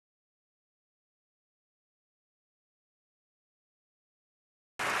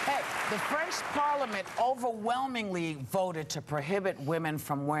The French Parliament overwhelmingly voted to prohibit women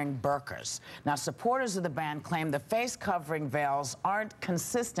from wearing burqas. Now, supporters of the ban claim the face-covering veils aren't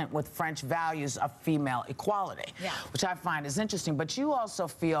consistent with French values of female equality, which I find is interesting. But you also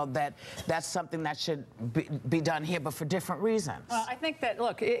feel that that's something that should be done here, but for different reasons. Well, I think that,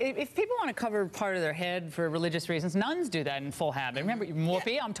 look, if people want to cover part of their head for religious reasons, nuns do that in full habit. Remember,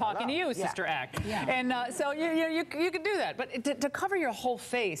 Whoopi, I'm talking to you, Sister Act. And so you can do that. But to cover your whole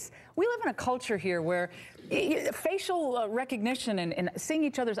face, we live in a culture here where facial recognition and seeing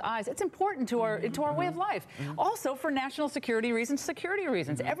each other's eyes, it's important to our way of life. Also for national security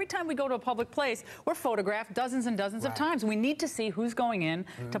reasons, Every time we go to a public place, we're photographed dozens and dozens of times. We need to see who's going in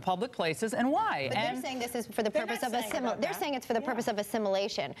to public places and why. But they're saying this is for the purpose of they're saying it's for the purpose of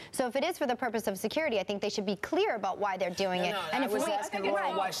assimilation. So if it is for the purpose of security, I think they should be clear about why they're doing it. And if we asking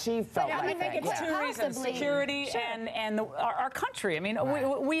Laura why she felt like that. I think it's two reasons: security and our country. I mean,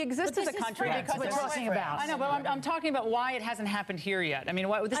 we exist as a country because we're talking about. I know, but I'm talking about why it hasn't happened here yet. I mean,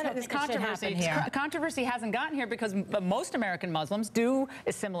 this controversy hasn't gotten here because most American Muslims do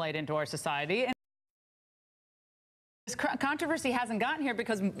assimilate into our society. And this controversy hasn't gotten here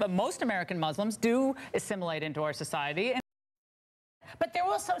because most American Muslims do assimilate into our society. But they're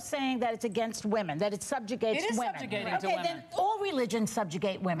also saying that it's against women, that it subjugates women. Subjugating to women. Then all religions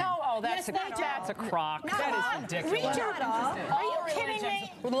subjugate women. No, that's a crock. That is ridiculous. Are you kidding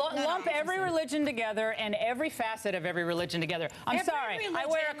me? Lump every religion together and every facet of every religion together. I'm sorry, I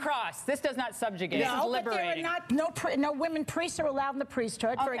wear a cross. This does not subjugate. This is liberating. But there are no women priests are allowed in the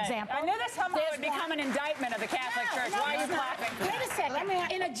priesthood, for example. I knew this somehow would become an indictment of the Catholic Church. Why are you clapping? Wait a second.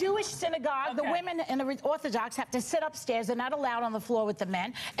 In a Jewish synagogue, the women in the Orthodox have to sit upstairs. They're not allowed on the floor with the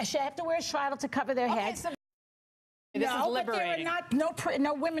men. And they have to wear a shroud to cover their heads. This is liberating. But there are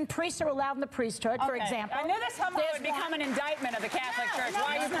no women priests are allowed in the priesthood, for example. I knew this somehow would become an indictment of the Catholic Church.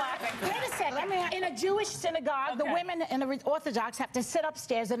 Why are you clapping? Wait a second. In a Jewish synagogue, the women in the Orthodox have to sit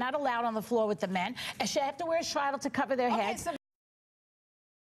upstairs. They're not allowed on the floor with the men. And they have to wear a shroud to cover their heads.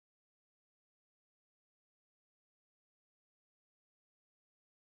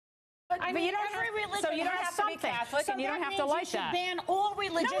 I mean, every religion so you don't have to be Catholic, and you don't have to like that. Ban all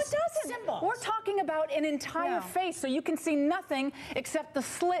religious No, it doesn't. symbols. We're talking about an entire face, so you can see nothing except the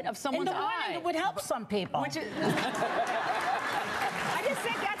slit of someone's eye. It would help some people. Which is, I just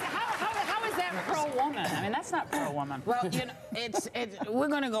think that's how is that pro-woman? I mean, that's not pro-woman. Well, you know, we're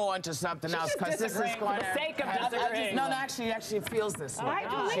going to go on to something else because this is going for the sake of disagreeing. No, actually, she feels this way.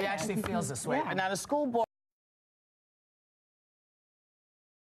 She actually feels this way. Now, the school board.